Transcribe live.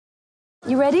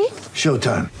You ready?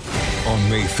 Showtime. On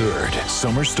May 3rd,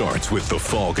 summer starts with The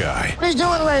Fall Guy. Let's do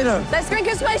it later. Let's drink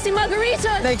a spicy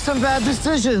margarita. Make some bad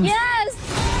decisions.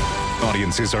 Yes!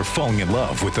 Audiences are falling in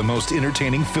love with the most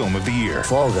entertaining film of the year.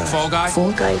 Fall Guy. Fall Guy?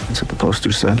 Fall Guy. That's what the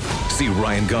poster said. See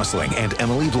Ryan Gosling and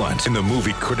Emily Blunt in the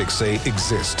movie critics say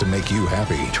exists to make you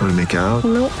happy. Trying to make it out?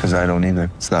 Nope. Because I don't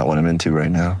either. It's not what I'm into right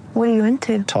now. What are you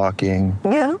into? Talking.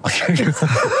 Yeah.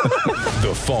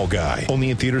 The Fall Guy.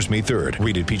 Only in theaters May 3rd.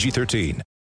 Rated PG-13.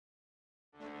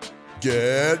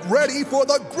 Get ready for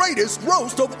the greatest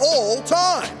roast of all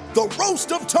time. The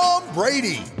Roast of Tom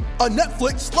Brady. A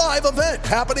Netflix live event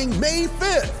happening May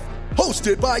 5th.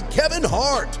 Hosted by Kevin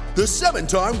Hart. The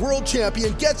 7-time world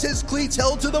champion gets his cleats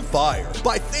held to the fire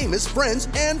by famous friends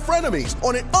and frenemies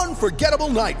on an unforgettable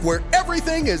night where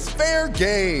everything is fair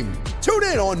game. Tune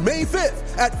in on May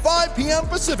 5th at 5 p.m.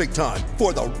 Pacific time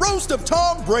for the Roast of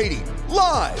Tom Brady.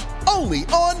 Live only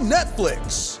on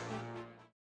Netflix.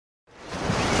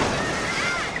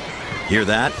 Hear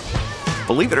that?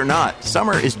 Believe it or not,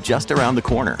 summer is just around the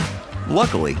corner.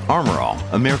 Luckily, Armor All,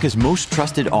 America's most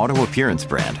trusted auto appearance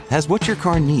brand, has what your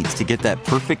car needs to get that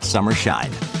perfect summer shine.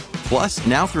 Plus,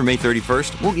 now through May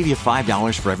 31st, we'll give you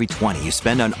 $5 for every $20 you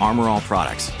spend on Armor All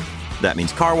products. That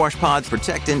means car wash pods,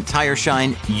 protectant, tire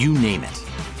shine, you name it.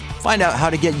 Find out how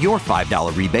to get your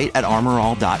 $5 rebate at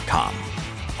armorall.com.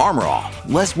 Armor All,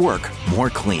 less work, more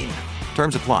clean.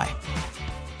 Terms apply.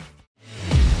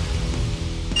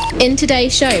 In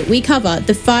today's show, we cover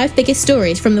the 5 biggest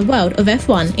stories from the world of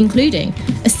F1, including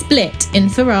a split in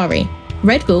Ferrari,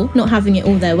 Red Bull not having it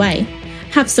all their way,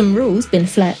 have some rules been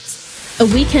flexed, a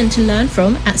weekend to learn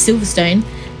from at Silverstone,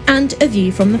 and a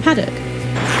view from the paddock.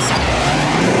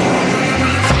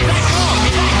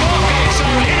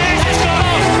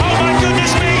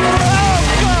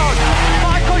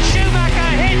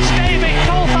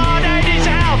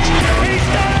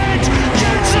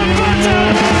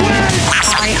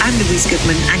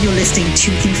 Goodman, and you're listening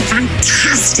to the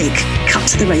fantastic Cut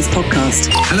to the Race podcast.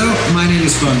 Hello, my name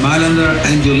is Bernd Mailander,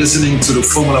 and you're listening to the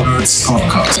Formula Nerds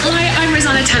podcast. Hi, I'm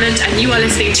Rosanna Tennant, and you are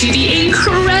listening to the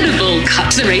incredible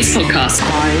Cut to the Race podcast.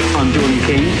 Hi, I'm Jordan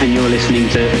King, and you're listening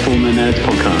to the Formula Nerds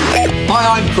podcast.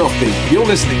 Hi, I'm Crofty. You're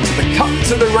listening to the Cut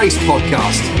to the Race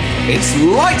podcast. It's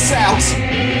lights out,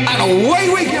 and away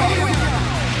we go.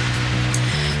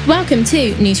 Welcome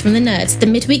to News from the Nerds, the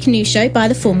midweek news show by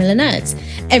the Formula Nerds.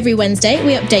 Every Wednesday,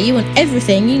 we update you on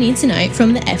everything you need to know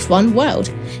from the F1 world.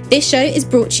 This show is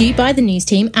brought to you by the news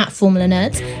team at Formula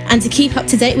Nerds, and to keep up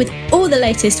to date with all the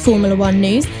latest Formula One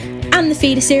news and the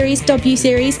feeder series, W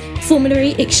Series, Formula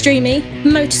E, Extreme E,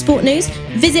 Motorsport news,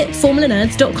 visit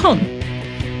formulanerds.com.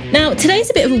 Now, today's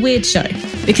a bit of a weird show,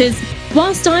 because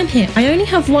whilst I'm here, I only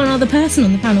have one other person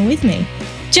on the panel with me.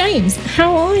 James,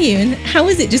 how are you, and how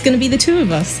is it just going to be the two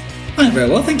of us? I'm very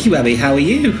well, thank you, Abby. How are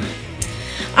you?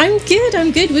 I'm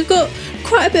good. We've got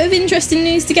quite a bit of interesting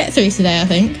news to get through today, I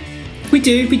think. We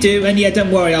do, and yeah,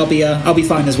 don't worry, I'll be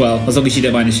fine as well, as long as you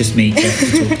don't mind. It's just me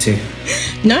to talk to.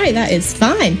 No, that is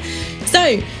fine.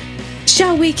 So,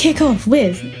 shall we kick off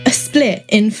with a split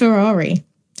in Ferrari?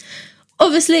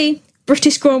 Obviously,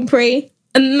 British Grand Prix,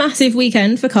 a massive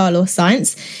weekend for Carlos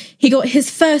Sainz. He got his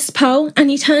first pole and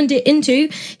he turned it into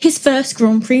his first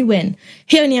Grand Prix win.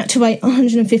 He only had to wait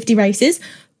 150 races,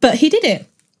 but he did it.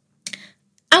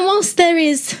 And whilst there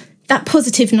is that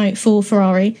positive note for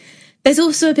Ferrari, there's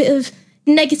also a bit of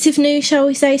negative news, shall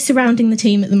we say, surrounding the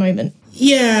team at the moment.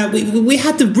 Yeah, we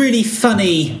had the really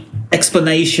funny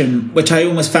explanation, which I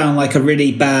almost found like a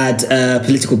really bad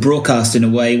political broadcast in a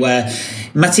way, where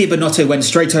Mattia Binotto went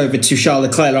straight over to Charles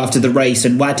Leclerc after the race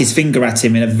and wagged his finger at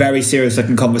him in a very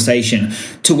serious-looking conversation,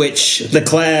 to which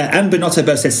Leclerc and Binotto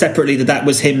both said separately that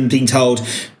was him being told,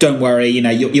 don't worry,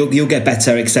 you'll get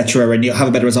better, etc., and you'll have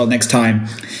a better result next time.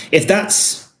 If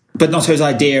that's Binotto's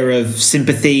idea of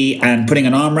sympathy and putting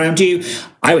an arm around you,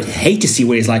 I would hate to see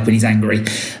what he's like when he's angry.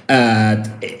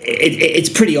 It's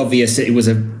pretty obvious that it was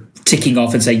a ticking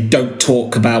off and saying, don't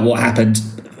talk about what happened.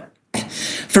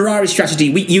 Ferrari's strategy,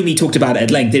 you and me talked about it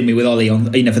at length, didn't we, with Ollie on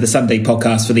for the Sunday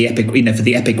podcast for the epic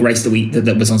race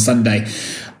that was on Sunday.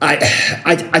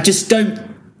 I just don't.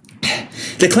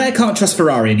 Leclerc can't trust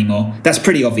Ferrari anymore. That's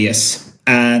pretty obvious.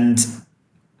 And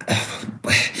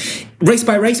race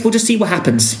by race, we'll just see what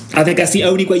happens. I think that's the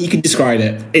only way you can describe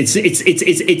it. It's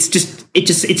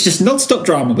just non-stop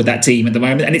drama with that team at the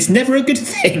moment, and it's never a good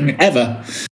thing ever.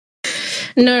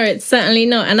 No, it's certainly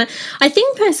not. And I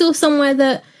think I saw somewhere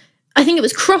that I think it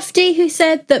was Crofty who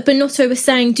said that Binotto was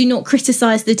saying, do not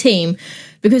criticise the team,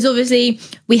 because obviously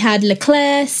we had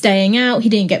Leclerc staying out. He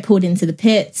didn't get pulled into the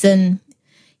pits and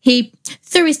he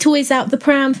threw his toys out the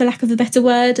pram, for lack of a better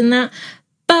word, and that.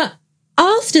 But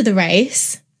after the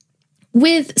race,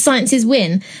 with Sainz's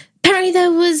win, apparently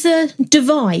there was a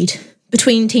divide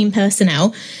between team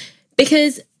personnel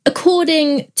because,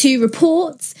 according to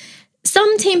reports,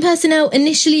 some team personnel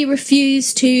initially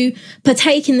refused to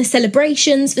partake in the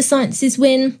celebrations for Sainz's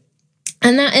win,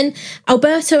 and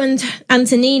Alberto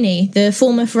Antonini, the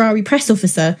former Ferrari press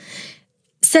officer,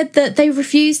 said that they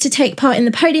refused to take part in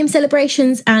the podium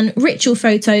celebrations and ritual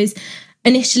photos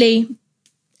initially.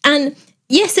 And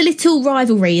yes, a little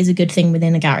rivalry is a good thing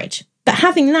within a garage, but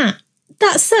having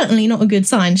that's certainly not a good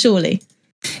sign, surely.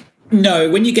 No,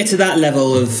 when you get to that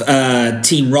level of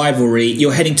team rivalry,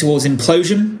 you're heading towards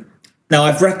implosion. Now,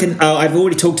 I've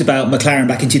already talked about McLaren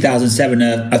back in 2007,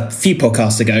 a few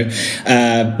podcasts ago,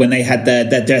 when they had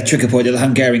their trigger point at the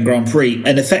Hungarian Grand Prix.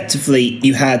 And effectively,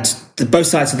 you had both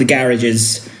sides of the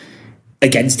garages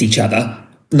against each other,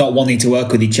 not wanting to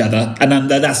work with each other.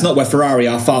 And that's not where Ferrari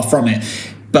are, far from it.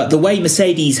 But the way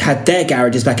Mercedes had their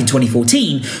garages back in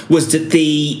 2014 was that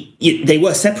they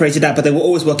were separated out, but they were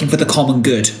always working for the common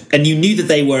good. And you knew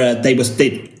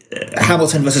that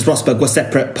Hamilton versus Rosberg were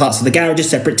separate parts of the garages,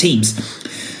 separate teams.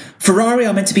 Ferrari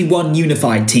are meant to be one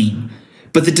unified team,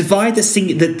 but the divide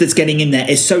that's getting in there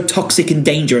is so toxic and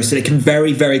dangerous that it can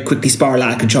very, very quickly spiral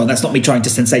out of control. And that's not me trying to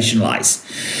sensationalise.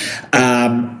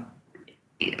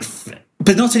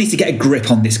 But not only to get a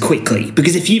grip on this quickly,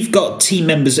 because if you've got team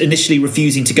members initially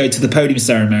refusing to go to the podium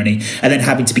ceremony and then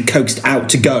having to be coaxed out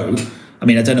to go,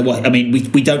 we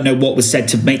don't know what was said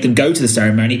to make them go to the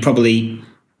ceremony, probably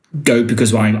go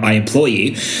because I employ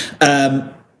you.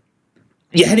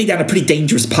 You're heading down a pretty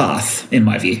dangerous path, in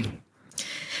my view.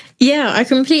 Yeah, I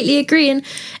completely agree. And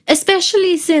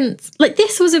especially since,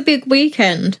 this was a big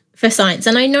weekend for Sainz.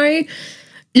 And I know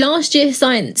last year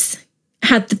Sainz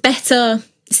had the better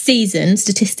season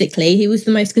statistically. He was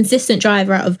the most consistent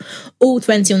driver out of all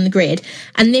 20 on the grid.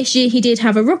 And this year he did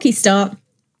have a rocky start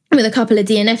with a couple of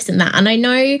DNFs and that. And I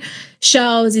know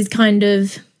Charles is kind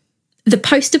of the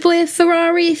poster boy of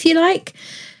Ferrari, if you like.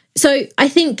 So I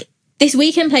think this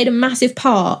weekend played a massive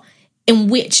part in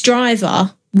which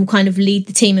driver will kind of lead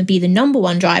the team and be the number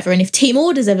one driver. And if team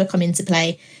orders ever come into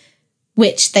play,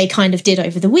 which they kind of did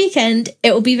over the weekend,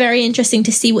 it will be very interesting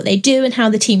to see what they do and how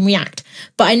the team react.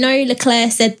 But I know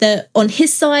Leclerc said that on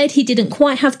his side, he didn't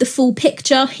quite have the full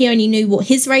picture. He only knew what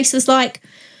his race was like.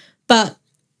 But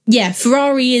yeah,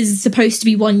 Ferrari is supposed to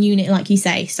be one unit, like you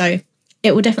say. So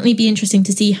it will definitely be interesting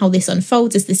to see how this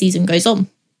unfolds as the season goes on.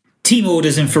 Team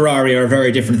orders in Ferrari are a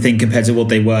very different thing compared to what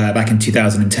they were back in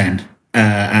 2010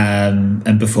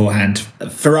 and beforehand.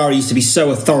 Ferrari used to be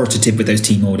so authoritative with those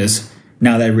team orders.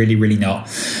 Now they're really, really not.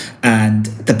 And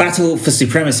the battle for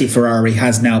supremacy at Ferrari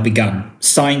has now begun.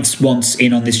 Sainz wants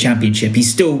in on this championship.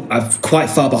 He's still quite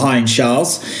far behind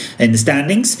Charles in the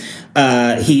standings.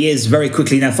 He is very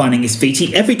quickly now finding his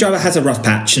feet. Every driver has a rough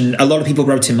patch, and a lot of people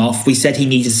wrote him off. We said he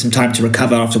needed some time to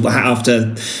recover after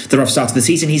the rough start of the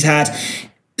season he's had.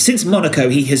 Since Monaco,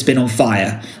 he has been on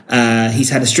fire.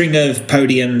 He's had a string of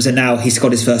podiums, and now he's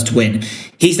got his first win.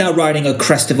 He's now riding a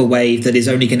crest of a wave that is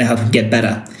only going to help him get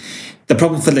better. The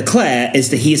problem for Leclerc is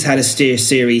that he's had a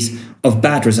series of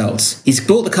bad results. He's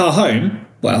brought the car home,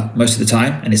 well, most of the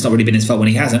time, and it's not really been his fault when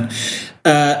he hasn't.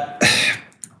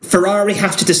 Ferrari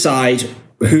have to decide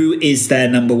who is their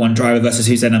number one driver versus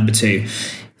who's their number two.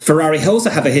 Ferrari also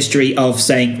have a history of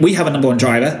saying, we have a number one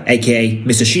driver, aka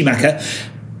Mr. Schumacher,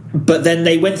 but then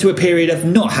they went through a period of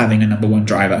not having a number one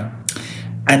driver.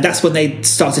 And that's when they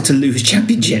started to lose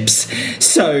championships.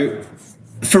 So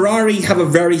Ferrari have a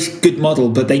very good model,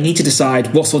 but they need to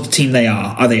decide what sort of team they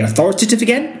are. Are they authoritative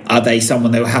again? Are they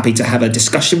someone that are happy to have a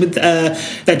discussion with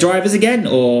their drivers again,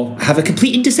 or have a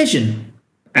complete indecision,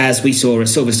 as we saw at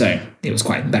Silverstone? It was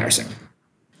quite embarrassing.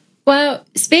 Well,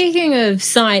 speaking of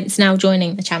Sainz now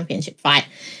joining the championship fight,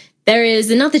 there is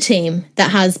another team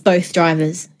that has both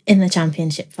drivers in the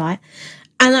championship fight,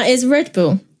 and that is Red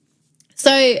Bull.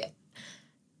 So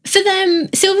for them,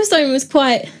 Silverstone was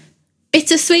quite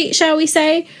bittersweet, shall we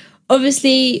say.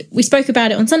 Obviously, we spoke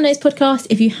about it on Sunday's podcast.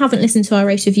 If you haven't listened to our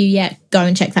race review yet, go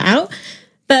and check that out.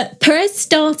 But Perez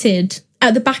started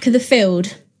at the back of the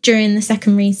field during the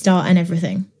second restart and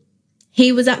everything.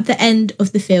 He was at the end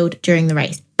of the field during the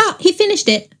race, but he finished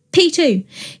it P2.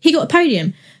 He got a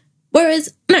podium.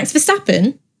 Whereas Max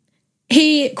Verstappen,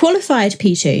 he qualified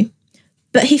P2,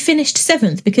 but he finished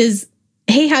 7th because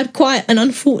he had quite an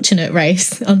unfortunate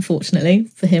race, unfortunately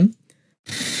for him.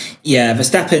 Yeah,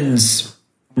 Verstappen's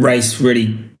race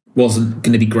really wasn't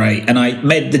going to be great. And I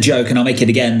made the joke, and I'll make it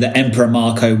again, that Emperor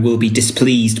Marco will be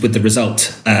displeased with the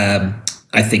result,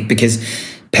 I think, because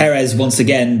Perez once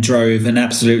again drove an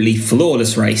absolutely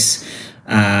flawless race.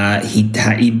 He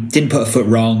didn't put a foot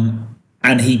wrong.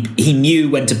 and he knew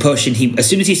when to push, and as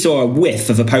soon as he saw a whiff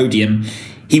of a podium,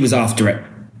 he was after it.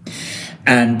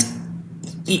 And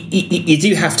you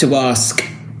do have to ask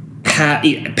how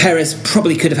Perez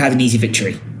probably could have had an easy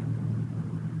victory,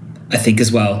 I think,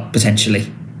 as well,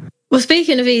 potentially. Well,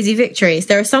 speaking of easy victories,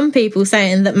 there are some people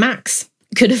saying that Max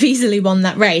could have easily won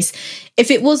that race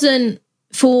if it wasn't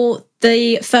for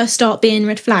the first start being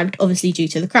red flagged, obviously due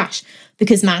to the crash,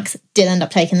 because Max did end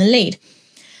up taking the lead.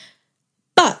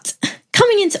 But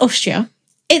coming into Austria,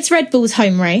 it's Red Bull's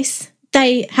home race.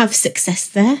 They have success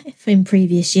there in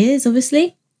previous years,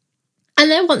 obviously. And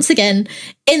they're once again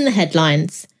in the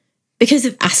headlines because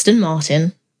of Aston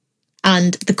Martin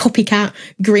and the copycat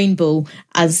Green Bull,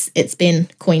 as it's been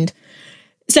coined.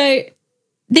 So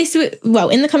in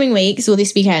the coming weeks or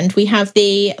this weekend, we have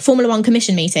the Formula One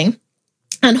Commission meeting.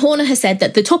 And Horner has said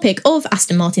that the topic of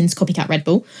Aston Martin's copycat Red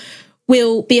Bull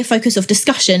will be a focus of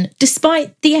discussion,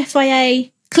 despite the FIA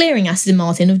clearing Aston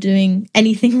Martin of doing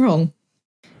anything wrong.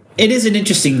 It is an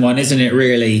interesting one, isn't it,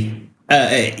 really?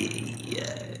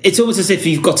 It's almost as if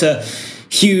you've got a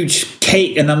huge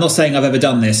cake, and I'm not saying I've ever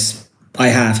done this. I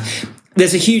have.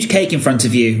 There's a huge cake in front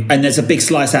of you, and there's a big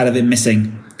slice out of it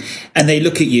missing. And they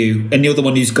look at you, and you're the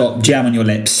one who's got jam on your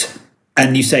lips.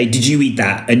 And you say, "Did you eat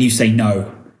that?" And you say,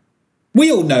 "No."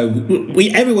 We all know.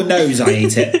 Everyone knows I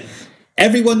ate it.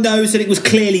 Everyone knows that it was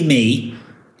clearly me.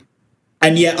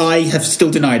 And yet I have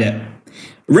still denied it.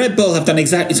 Red Bull have done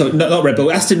exactly... Sorry, not Red Bull.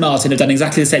 Aston Martin have done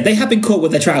exactly the same. They have been caught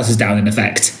with their trousers down, in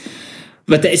effect.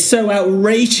 But it's so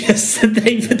outrageous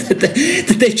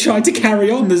that they've tried to carry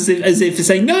on as if to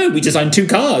say, no, we designed 2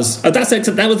 cars. That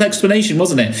was the explanation,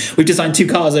 wasn't it? We've designed 2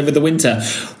 cars over the winter.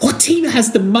 What team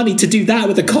has the money to do that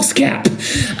with a cost cap?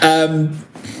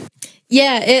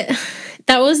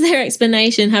 That was their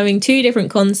explanation, having 2 different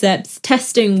concepts,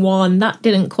 testing one, that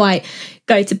didn't quite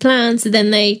go to plan, so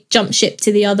then they jumped ship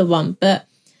to the other one. But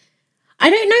I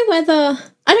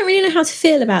don't really know how to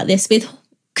feel about this,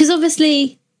 because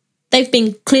obviously they've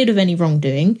been cleared of any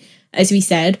wrongdoing, as we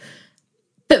said,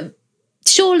 but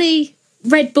surely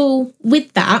Red Bull,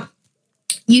 with that,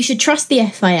 you should trust the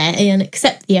FIA and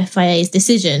accept the FIA's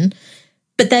decision,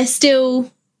 but they're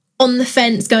still on the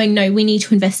fence going, no, we need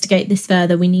to investigate this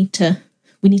further, we need to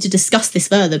discuss this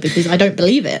further because I don't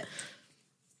believe it.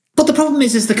 But the problem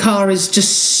is the car is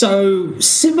just so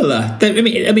similar. I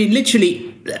mean,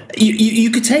 literally,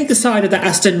 you could take the side of the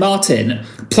Aston Martin,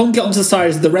 plonk it onto the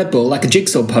side of the Red Bull like a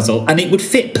jigsaw puzzle, and it would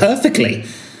fit perfectly.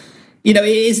 You know,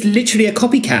 it is literally a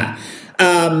copycat.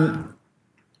 The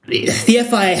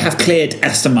FIA have cleared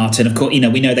Aston Martin, of course. You know,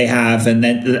 we know they have, and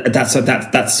then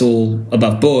that's all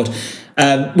above board.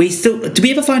 Do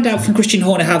we ever find out from Christian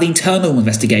Horner how the internal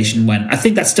investigation went? I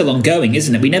think that's still ongoing,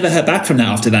 isn't it? We never heard back from that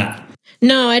after that.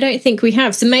 No, I don't think we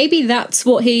have. So maybe that's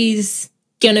what he's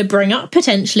going to bring up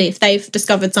potentially if they've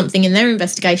discovered something in their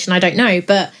investigation. I don't know,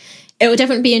 but it will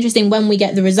definitely be interesting when we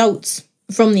get the results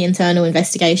from the internal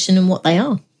investigation and what they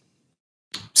are.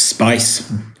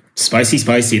 Spicy.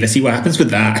 Let's see what happens with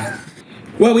that.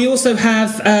 Well, we also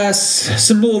have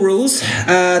some more rules.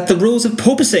 The rules of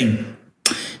porpoising.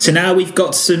 So now we've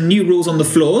got some new rules on the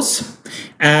floors,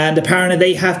 and apparently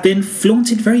they have been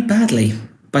flaunted very badly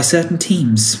by certain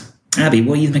teams. Abby,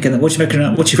 what do you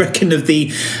reckon of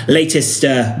the latest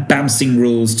bouncing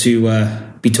rules to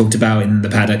be talked about in the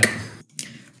paddock?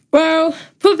 Well,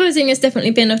 porpoising has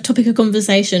definitely been a topic of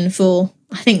conversation for,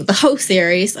 I think, the whole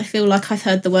series. I feel like I've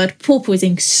heard the word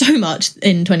porpoising so much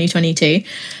in 2022.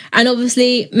 And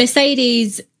obviously,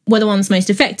 Mercedes were the ones most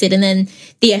affected. And then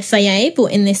the FIA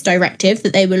brought in this directive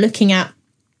that they were looking at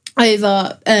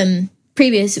over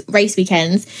previous race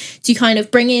weekends to kind of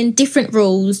bring in different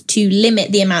rules to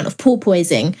limit the amount of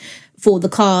porpoising for the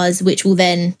cars, which will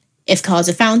then, if cars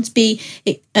are found to be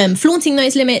flaunting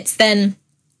those limits, then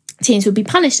teams will be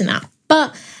punished in that.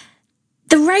 But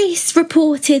the race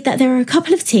reported that there are a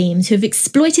couple of teams who have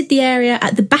exploited the area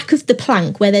at the back of the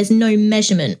plank where there's no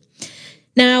measurement.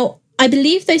 Now, I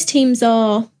believe those teams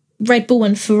are Red Bull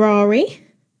and Ferrari,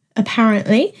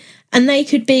 apparently, and they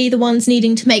could be the ones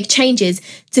needing to make changes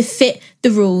to fit the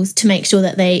rules to make sure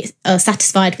that they are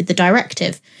satisfied with the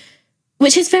directive,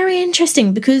 which is very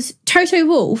interesting because Toto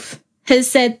Wolff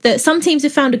has said that some teams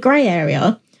have found a grey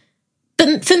area,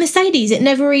 but for Mercedes, it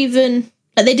never even,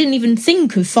 they didn't even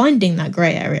think of finding that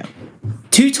grey area.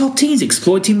 2 top teams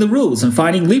exploiting the rules and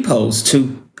finding loopholes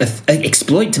to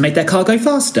exploit to make their car go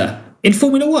faster. In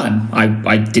Formula One,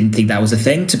 I didn't think that was a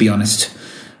thing, to be honest.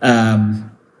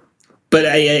 But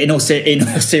in all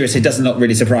seriousness, it does not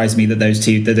really surprise me that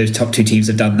those top 2 teams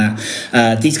have done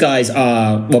that. These guys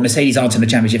are, well, Mercedes aren't in the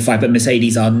championship fight, but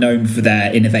Mercedes are known for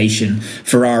their innovation.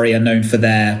 Ferrari are known for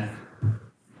their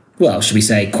should we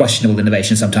say, questionable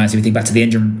innovation sometimes if you think back to the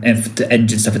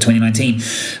engine stuff of 2019.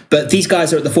 But these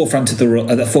guys are at the forefront of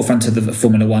the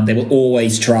Formula One. They will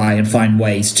always try and find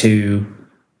ways to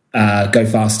go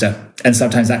faster, and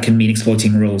sometimes that can mean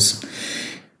exploiting rules.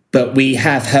 But we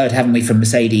have heard, haven't we, from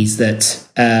Mercedes that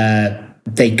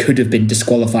they could have been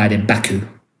disqualified in Baku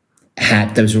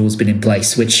had those rules been in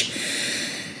place, which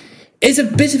is a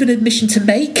bit of an admission to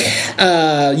make.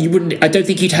 I don't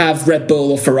think you'd have Red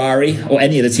Bull or Ferrari or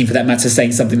any other team for that matter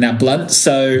saying something that blunt.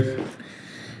 So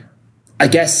I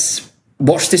guess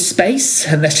watch this space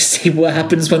and let's just see what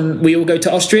happens when we all go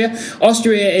to Austria.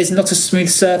 Austria is not a smooth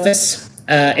surface.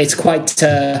 It's quite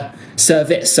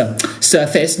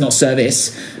surface, not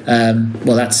service.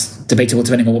 Well, that's debatable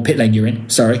depending on what pit lane you're in.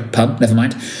 Sorry, pun, never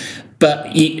mind. But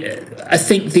I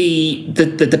think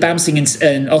the bouncing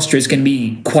in Austria is going to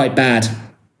be quite bad.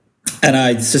 And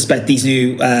I suspect these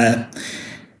new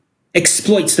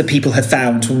exploits that people have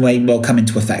found will come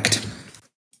into effect.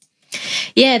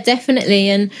 Yeah, definitely.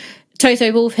 And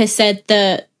Toto Wolff has said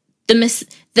that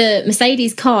the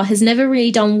Mercedes car has never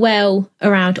really done well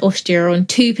around Austria on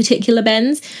two particular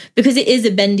bends because it is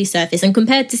a bendy surface. And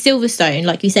compared to Silverstone,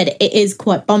 like you said, it is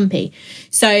quite bumpy.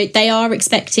 So they are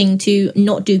expecting to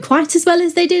not do quite as well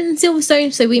as they did in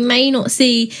Silverstone. So we may not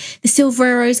see the Silver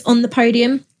Arrows on the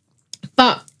podium.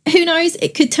 But who knows?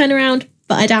 It could turn around,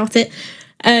 but I doubt it.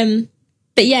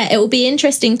 But yeah, it will be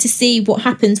interesting to see what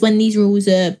happens when these rules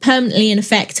are permanently in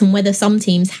effect and whether some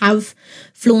teams have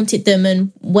flaunted them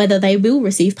and whether they will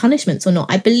receive punishments or not.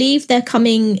 I believe they're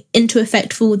coming into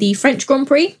effect for the French Grand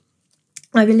Prix,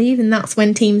 I believe, and that's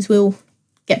when teams will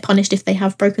get punished if they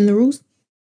have broken the rules.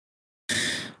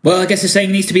 Well, I guess the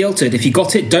saying needs to be altered. If you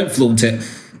got it, don't flaunt it.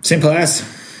 Simple as.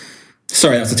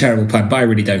 Sorry, that's a terrible pun, but I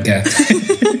really don't care.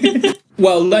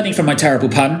 Well, learning from my terrible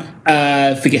pun,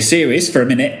 if we get serious for a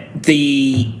minute,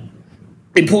 the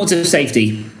importance of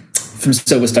safety from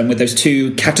Silverstone with those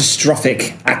two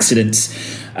catastrophic accidents,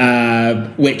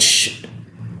 which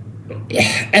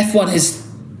F1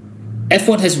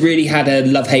 has really had a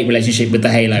love-hate relationship with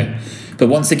the Halo. But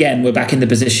once again, we're back in the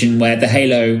position where the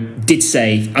Halo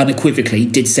unequivocally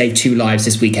did save two lives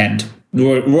this weekend.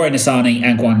 Roy Nissany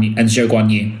and Zhou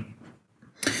Guanyu.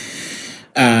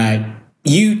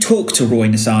 You talked to Roy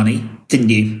Nissany, didn't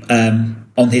you,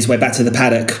 on his way back to the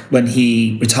paddock when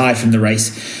he retired from the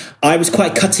race. I was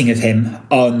quite cutting of him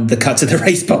on the Cut to the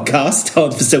Race podcast for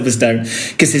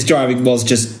Silverstone because his driving was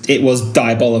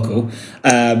diabolical.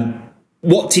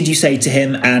 What did you say to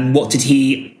him and what did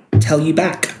he tell you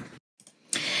back?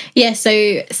 Yeah,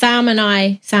 so Sam,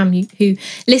 who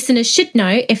listeners should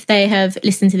know if they have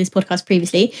listened to this podcast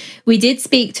previously, we did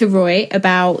speak to Roy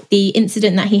about the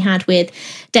incident that he had with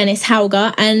Dennis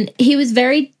Hauger, and he was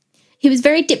very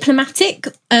diplomatic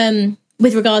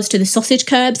with regards to the sausage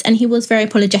curbs, and he was very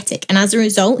apologetic. And as a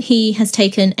result, he has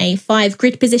taken a 5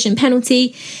 grid position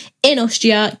penalty in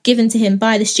Austria given to him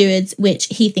by the stewards, which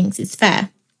he thinks is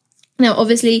fair. Now,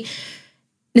 obviously,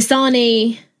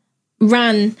 Nissany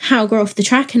ran Hauger off the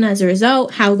track, and as a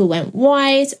result, Hauger went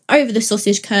wide over the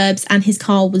sausage curbs and his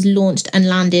car was launched and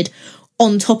landed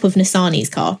on top of Nissany's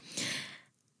car.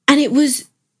 And it was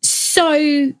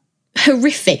so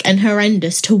horrific and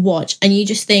horrendous to watch, and you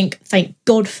just think, thank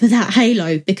God for that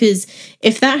halo, because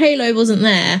if that halo wasn't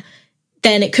there,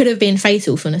 then it could have been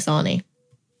fatal for Nissany.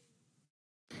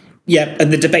 Yeah,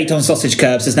 and the debate on sausage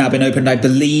curbs has now been opened, I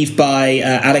believe, by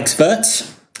Alex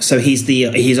Wurz. So he's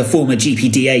a former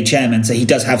GPDA chairman, so he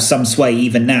does have some sway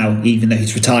even now, even though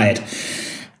he's retired.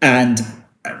 And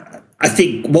I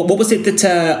think, what was it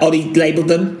that Ollie labelled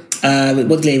them?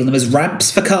 What did he label them as?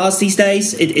 Ramps for cars these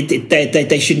days?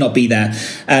 They should not be there.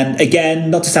 And again,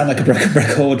 not to sound like a broken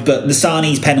record, but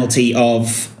Nissany's penalty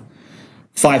of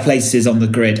 5 places on the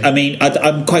grid. I mean,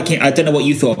 I'm quite keen. I don't know what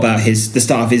you thought about the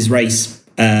start of his race,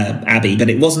 Abby, but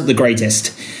it wasn't the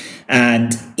greatest.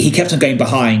 And he kept on going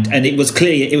behind, and it was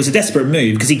clear it was a desperate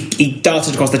move because he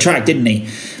darted across the track, didn't he?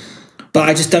 But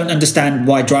I just don't understand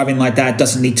why driving like that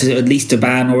doesn't lead to at least a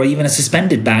ban or even a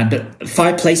suspended ban. But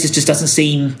 5 places just doesn't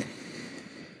seem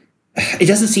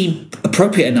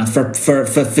appropriate enough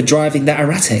for driving that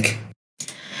erratic.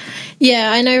 Yeah,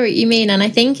 I know what you mean, and I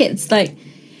think it's like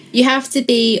you have to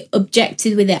be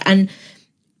objective with it and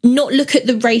not look at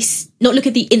the race, not look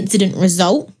at the incident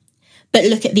result, but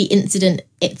look at the incident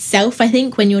itself, I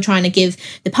think, when you're trying to give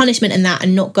the punishment and that,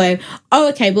 and not go, oh,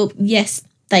 okay, well, yes,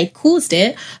 they caused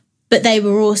it, but they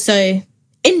were also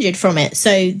injured from it,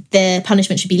 so their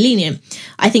punishment should be lenient.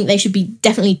 I think they should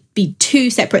definitely be 2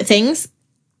 separate things.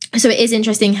 So it is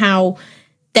interesting how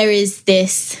there is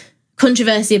this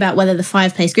controversy about whether the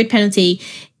 5-place grid penalty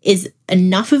is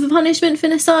enough of a punishment for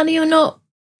Nissany or not.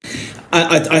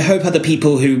 I hope other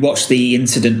people who watched the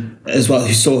incident as well,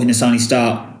 who saw Nissany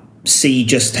start, see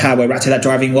just how erratic that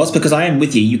driving was, because I am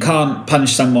with you. You can't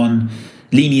punish someone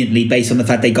leniently based on the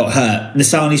fact they got hurt.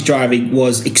 Nissany's driving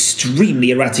was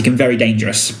extremely erratic and very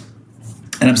dangerous.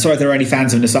 And I'm sorry if there are any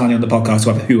fans of Nissany on the podcast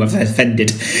who I've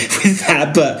offended with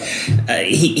that, but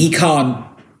he can't.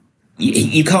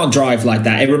 You can't drive like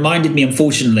that. It reminded me,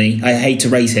 unfortunately, I hate to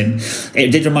raise him,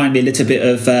 it did remind me a little bit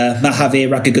of Mahavir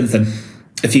Raghunathan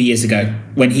a few years ago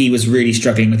when he was really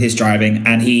struggling with his driving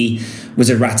and he was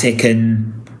erratic,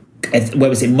 and where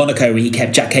was it, Monaco, where he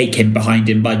kept Jack Aitken behind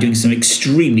him by doing some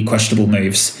extremely questionable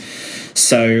moves.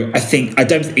 So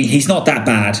he's not that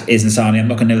bad, is Nissany. I'm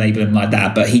not going to label him like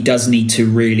that, but he does need to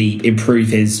really improve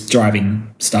his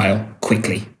driving style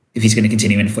quickly if he's going to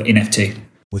continue in F2.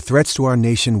 With threats to our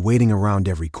nation waiting around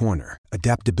every corner,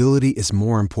 adaptability is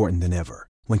more important than ever.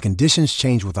 When conditions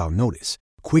change without notice,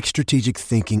 quick strategic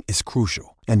thinking is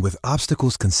crucial. And with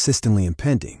obstacles consistently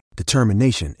impending,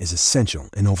 determination is essential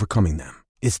in overcoming them.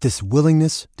 It's this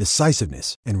willingness,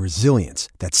 decisiveness, and resilience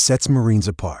that sets Marines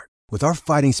apart. With our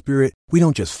fighting spirit, we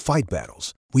don't just fight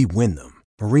battles, we win them.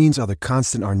 Marines are the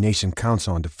constant our nation counts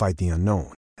on to fight the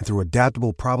unknown. And through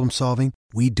adaptable problem solving,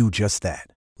 we do just that.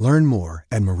 Learn more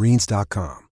at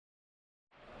marines.com.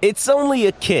 It's only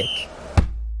a kick,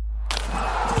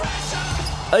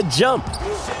 a jump,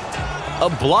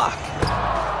 a block.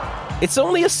 It's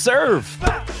only a serve.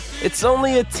 It's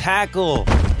only a tackle,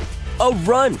 a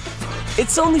run.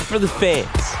 It's only for the fans.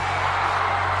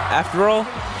 After all,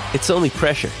 it's only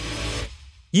pressure.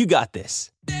 You got this.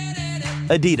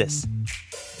 Adidas.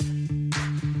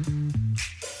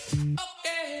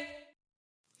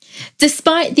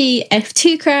 Despite the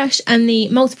F2 crash and the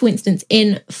multiple incidents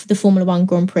in the Formula One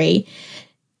Grand Prix,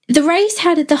 the race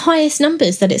had the highest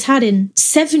numbers that it's had in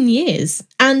 7 years.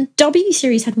 And W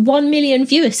Series had 1 million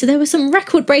viewers. So there were some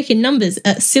record-breaking numbers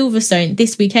at Silverstone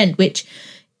this weekend, which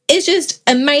is just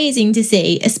amazing to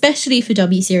see, especially for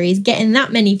W Series, getting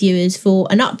that many viewers for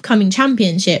an upcoming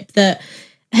championship that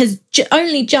has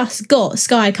only just got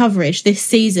Sky coverage this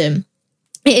season.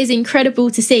 It is incredible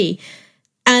to see.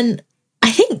 And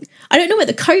I don't know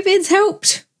whether COVID's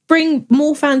helped bring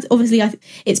more fans. Obviously,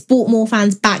 it's brought more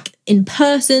fans back in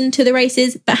person to the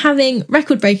races, but having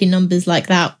record-breaking numbers like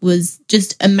that was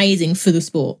just amazing for the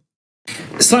sport.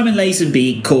 Simon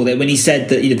Lazenby called it when he said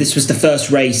that this was the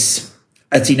first race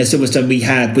at Silverstone we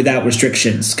had without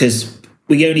restrictions, because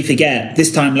we only forget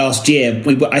this time last year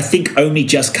we were, I think, only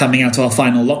just coming out of our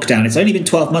final lockdown. It's only been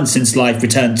 12 months since life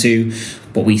returned to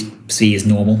what we see as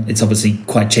normal. It's obviously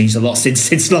quite changed a lot since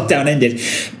lockdown ended,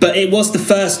 but it was the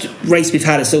first race we've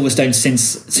had at Silverstone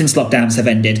since lockdowns have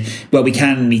ended where we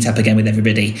can meet up again with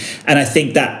everybody. And I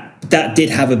think that did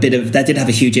have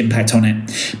a huge impact on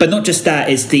it. But not just that,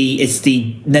 it's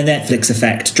the Netflix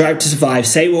effect. Drive to Survive,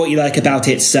 say what you like about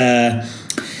its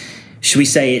should we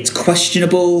say it's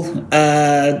questionable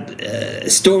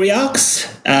story arcs.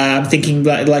 I'm thinking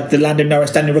like the Lando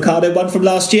Norris, Daniel Ricciardo one from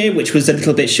last year, which was a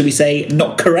little bit, should we say,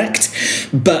 not correct.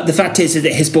 But the fact is that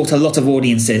it has brought a lot of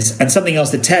audiences. And something else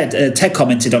that Ted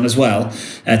commented on as well,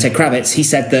 Ted Kravitz, he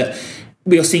said that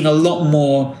we are seeing a lot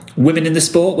more women in the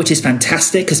sport, which is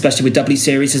fantastic, especially with W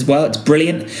Series as well. It's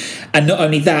brilliant. And not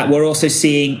only that, we're also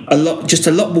seeing a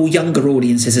lot more younger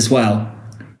audiences as well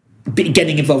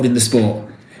getting involved in the sport.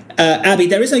 Abby,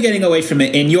 there is no getting away from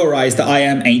it in your eyes that I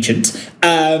am ancient.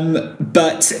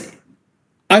 But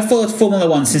I've followed Formula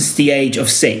One since the age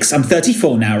of 6. I'm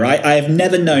 34 now, right? I have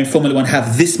never known Formula One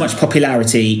have this much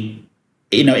popularity,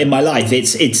 in my life.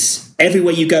 It's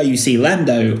everywhere you go, you see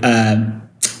Lando.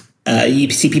 You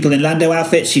see people in Lando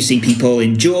outfits. You see people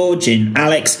in George, in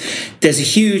Alex.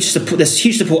 There's huge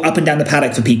support up and down the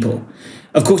paddock for people.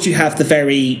 Of course, you have the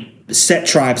very set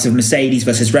tribes of Mercedes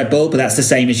versus Red Bull, but that's the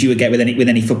same as you would get with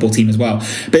any football team as well.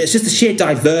 But it's just the sheer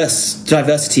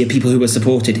diversity of people who are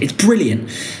supported. It's brilliant.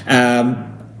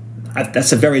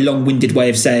 That's a very long-winded way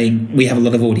of saying we have a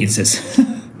lot of audiences.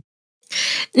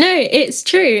 No, it's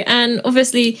true. And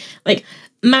obviously,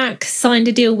 Max signed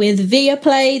a deal with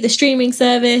Viaplay, the streaming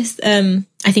service.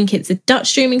 I think it's a Dutch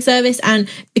streaming service. And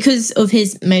because of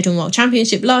his Motor One World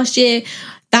Championship last year,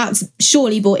 that's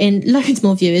surely brought in loads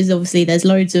more viewers. Obviously, there's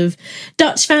loads of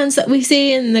Dutch fans that we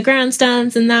see in the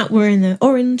grandstands and that. We're in the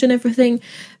orange and everything.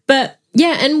 But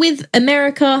yeah, and with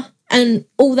America and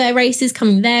all their races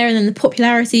coming there, and then the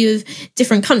popularity of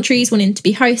different countries wanting to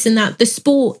be hosts and that, the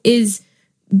sport is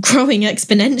growing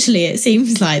exponentially, it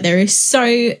seems like. There is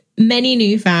so many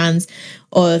new fans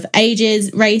of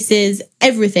ages, races,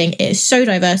 everything. It is so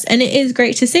diverse, and it is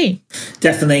great to see.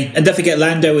 Definitely. And don't forget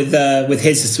Lando with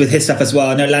his stuff as well.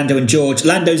 I know Lando and George.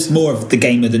 Lando's more of the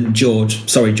gamer than George.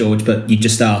 Sorry, George, but you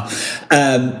just are.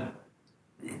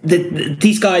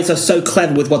 These guys are so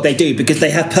clever with what they do because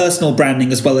they have personal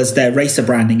branding as well as their racer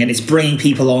branding, and it's bringing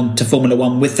people on to Formula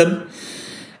One with them.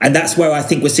 And that's where I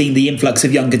think we're seeing the influx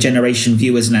of younger generation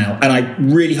viewers now. And I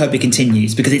really hope it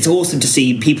continues because it's awesome to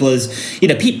see people as,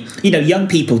 young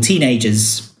people,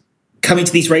 teenagers coming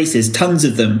to these races, tons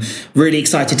of them, really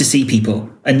excited to see people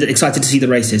and excited to see the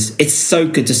races. It's so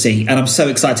good to see. And I'm so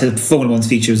excited for Formula One's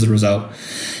future as a result.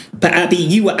 But Abby,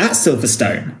 you were at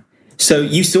Silverstone. So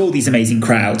you saw these amazing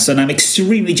crowds, and I'm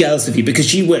extremely jealous of you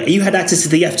because you had access to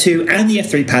the F2 and the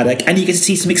F3 paddock, and you get to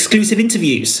see some exclusive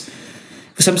interviews,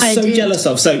 which I'm so jealous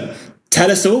of. So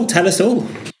tell us all.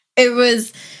 It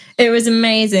was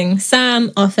amazing.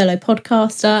 Sam, our fellow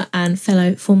podcaster and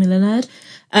fellow Formula nerd,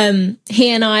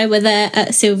 he and I were there at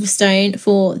Silverstone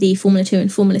for the Formula 2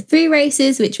 and Formula 3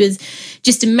 races, which was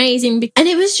just amazing. And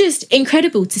it was just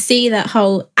incredible to see that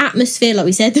whole atmosphere, like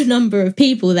we said, the number of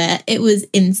people there. It was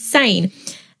insane.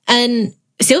 And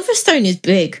Silverstone is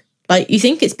big. Like, you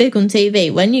think it's big on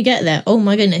TV. When you get there, oh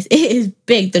my goodness, it is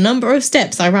big. The number of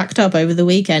steps I racked up over the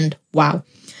weekend, wow.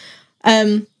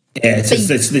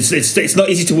 It's not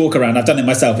easy to walk around. I've done it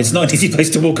myself. It's not an easy place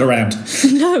to walk around.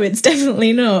 No, it's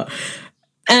definitely not.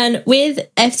 And with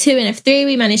F2 and F3,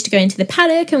 we managed to go into the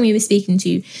paddock and we were speaking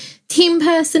to team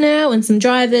personnel and some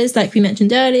drivers. Like we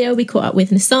mentioned earlier, we caught up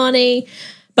with Nissany,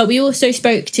 but we also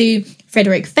spoke to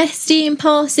Frederick Vesti in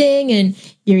passing and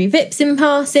Yuri Vips in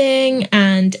passing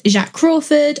and Jacques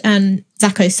Crawford and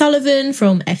Zach O'Sullivan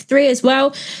from F3 as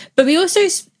well. But we also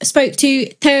spoke to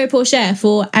Théo Pourchaire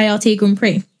for ART Grand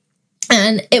Prix.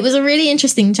 And it was a really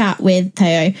interesting chat with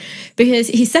Théo because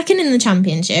he's second in the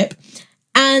championship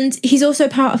and he's also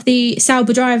part of the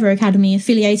Sauber Driver Academy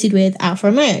affiliated with Alfa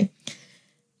Romeo.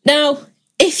 Now,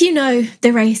 if you know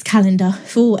the race calendar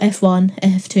for F1,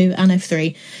 F2 and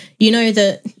F3, you know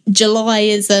that July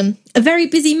is a very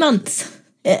busy month.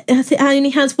 It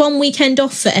only has one weekend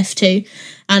off for F2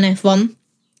 and F1.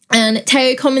 And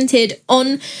Théo commented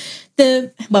on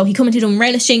he commented on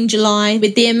relishing July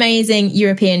with the amazing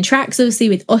European tracks, obviously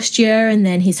with Austria and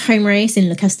then his home race in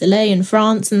Le Castellet in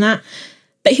France and that.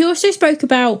 But he also spoke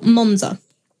about Monza.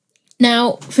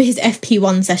 Now, for his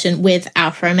FP1 session with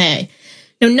Alfa Romeo.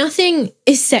 Now, nothing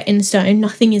is set in stone.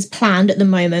 Nothing is planned at the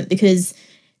moment because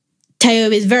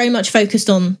Théo is very much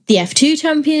focused on the F2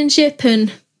 championship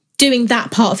and doing that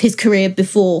part of his career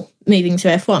before moving to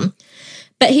F1.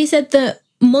 But he said that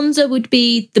Monza would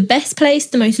be the best place,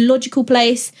 the most logical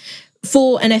place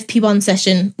for an FP1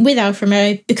 session with Alfa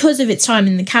Romeo because of its time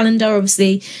in the calendar,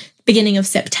 obviously beginning of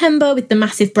September with the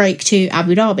massive break to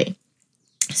Abu Dhabi.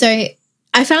 So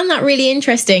I found that really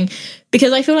interesting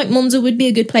because I feel like Monza would be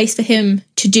a good place for him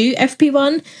to do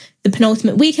FP1, the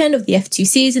penultimate weekend of the F2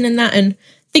 season and that, and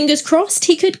fingers crossed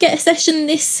he could get a session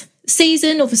this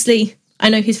season. Obviously, I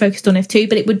know he's focused on F2,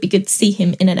 but it would be good to see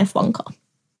him in an F1 car.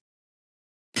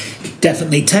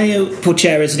 Definitely. Théo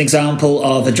Pourchaire is an example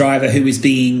of a driver who is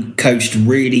being coached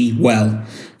really well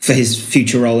for his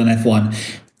future role in F1.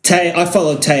 I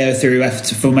followed Théo through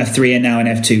from F3 and now in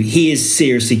F2. He is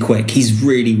seriously quick. He's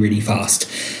really, really fast.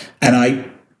 And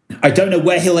I don't know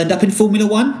where he'll end up in Formula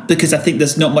One because I think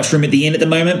there's not much room at the inn at the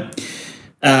moment.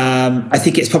 I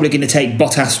think it's probably going to take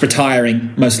Bottas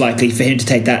retiring, most likely, for him to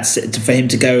take that, for him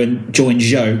to go and join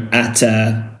Zhou at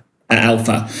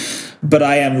Alpha. But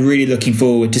I am really looking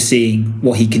forward to seeing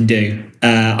what he can do.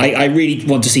 I really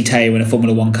want to see Théo in a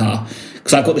Formula One car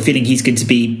because I've got the feeling he's going to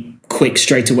be quick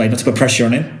straight away, not to put pressure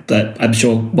on him, but I'm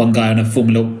sure one guy on a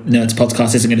Formula Nerds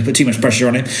podcast isn't going to put too much pressure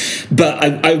on him.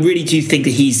 But I really do think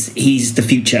that he's the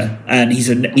future, and he's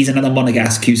another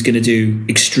Monegasque who's going to do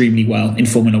extremely well in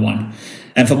Formula One.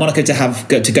 And for Monaco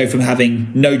to go from having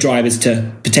no drivers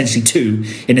to potentially 2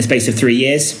 in the space of 3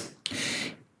 years,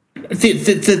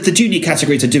 the junior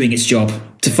categories are doing its job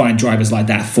to find drivers like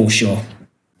that for sure.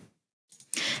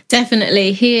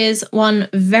 Definitely. He is one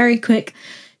very quick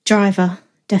driver.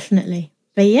 Definitely.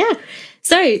 But yeah,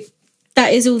 so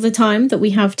that is all the time that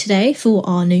we have today for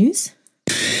our news.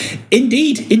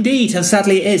 Indeed, and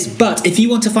sadly it is. But if you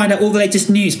want to find out all the latest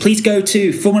news, please go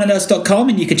to formulanerds.com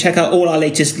and you can check out all our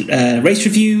latest race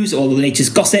reviews, all the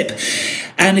latest gossip.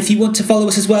 And if you want to follow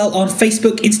us as well on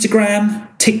Facebook, Instagram,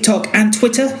 TikTok and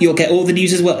Twitter, you'll get all the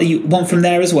news as well you want from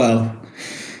there as well.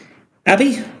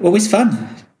 Abby, always fun.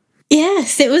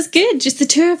 Yes, it was good. Just the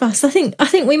two of us. I think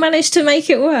we managed to make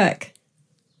it work.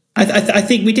 I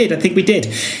think we did.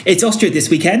 It's Austria this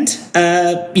weekend.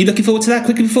 You looking forward to that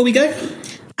quickly before we go?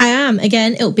 I am.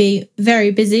 Again, it'll be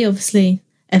very busy, obviously.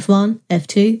 F1,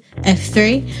 F2,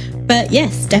 F3. But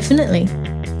yes, definitely.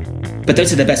 But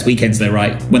those are the best weekends though,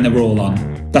 right? When they're all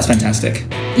on. That's fantastic.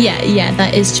 Yeah,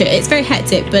 that is true. It's very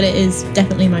hectic, but it is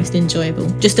definitely most enjoyable.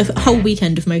 Just a whole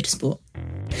weekend of motorsport.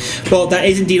 Well, that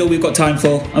is indeed all we've got time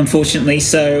for, unfortunately.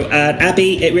 So,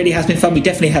 Abby, it really has been fun. We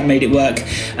definitely have made it work.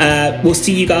 We'll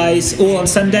see you guys all on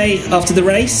Sunday after the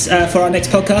race for our next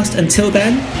podcast. Until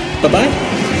then,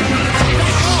 bye-bye.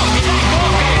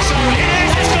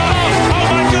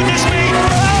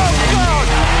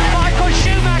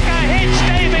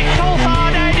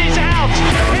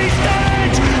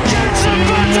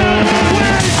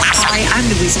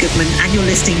 Goodman, and you're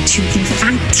listening to the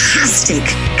fantastic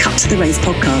Cut to the Race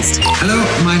podcast. Hello,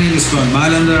 my name is Bernd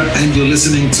Mailander, and you're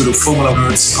listening to the Formula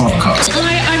Nerds podcast.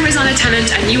 Hi, I'm Rosanna Tennant,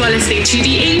 and you are listening to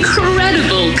the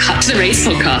incredible Cut to the Race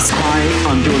podcast. Hi,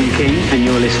 I'm Jordan King, and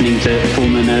you're listening to the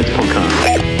Formula Nerds podcast.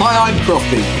 Hi, I'm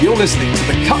Crofty. You're listening to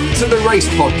the Cut to the Race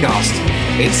podcast.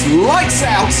 It's lights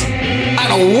out, and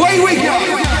away we go!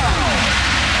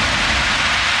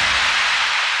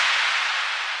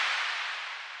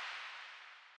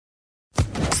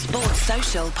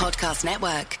 Social Podcast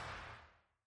Network.